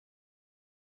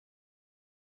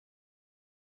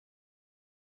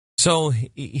So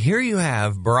here you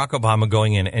have Barack Obama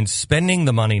going in and spending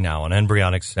the money now on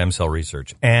embryonic stem cell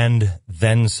research and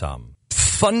then some.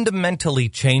 Fundamentally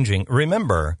changing.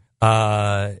 Remember,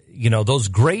 those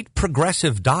great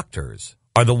progressive doctors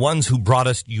are the ones who brought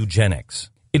us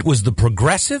eugenics. It was the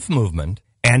progressive movement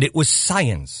and it was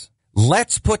science.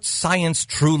 Let's put science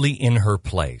truly in her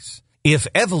place. If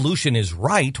evolution is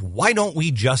right, why don't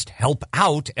we just help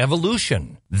out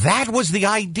evolution? That was the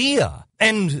idea.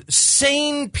 And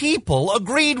sane people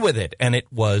agreed with it. And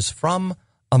it was from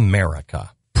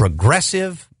America.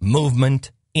 Progressive movement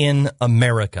in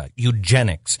America.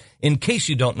 Eugenics. In case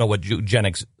you don't know what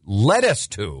eugenics led us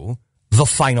to, the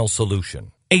final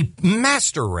solution. A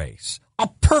master race. A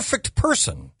perfect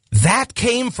person. That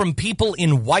came from people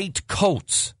in white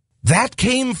coats. That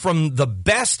came from the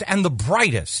best and the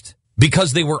brightest.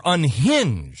 Because they were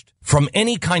unhinged from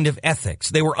any kind of ethics.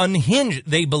 They were unhinged.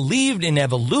 They believed in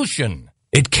evolution.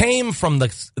 It came from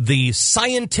the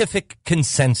scientific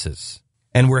consensus.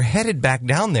 And we're headed back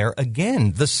down there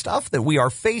again. The stuff that we are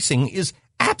facing is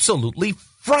absolutely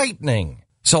frightening.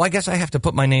 So I guess I have to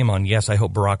put my name on, yes, I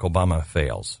hope Barack Obama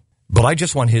fails. But I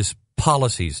just want his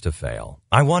policies to fail.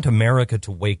 I want America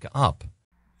to wake up.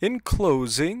 In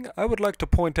closing, I would like to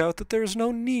point out that there is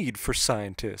no need for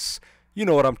scientists. You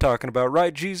know what I'm talking about,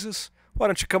 right, Jesus? Why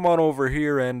don't you come on over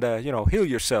here and, heal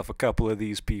yourself a couple of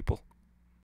these people?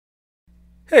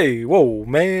 Hey, whoa,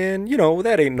 man,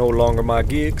 that ain't no longer my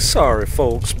gig. Sorry,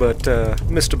 folks, but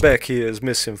Mr. Beck here is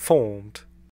misinformed.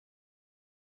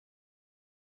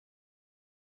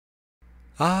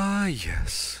 Ah,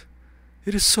 yes.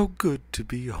 It is so good to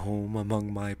be home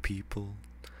among my people.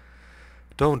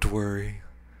 Don't worry.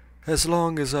 As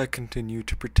long as I continue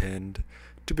to pretend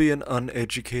to be an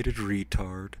uneducated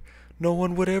retard, no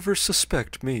one would ever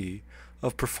suspect me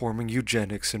of performing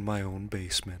eugenics in my own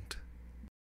basement.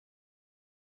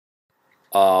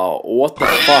 What the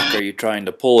fuck are you trying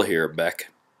to pull here, Beck?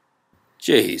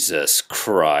 Jesus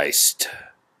Christ.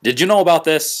 Did you know about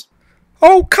this?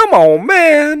 Oh, come on,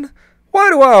 man! Why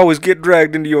do I always get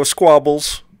dragged into your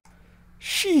squabbles?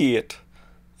 Shit.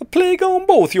 A plague on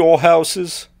both your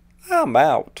houses. I'm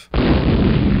out.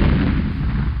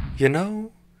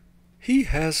 He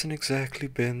hasn't exactly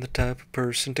been the type of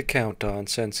person to count on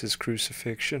since his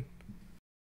crucifixion.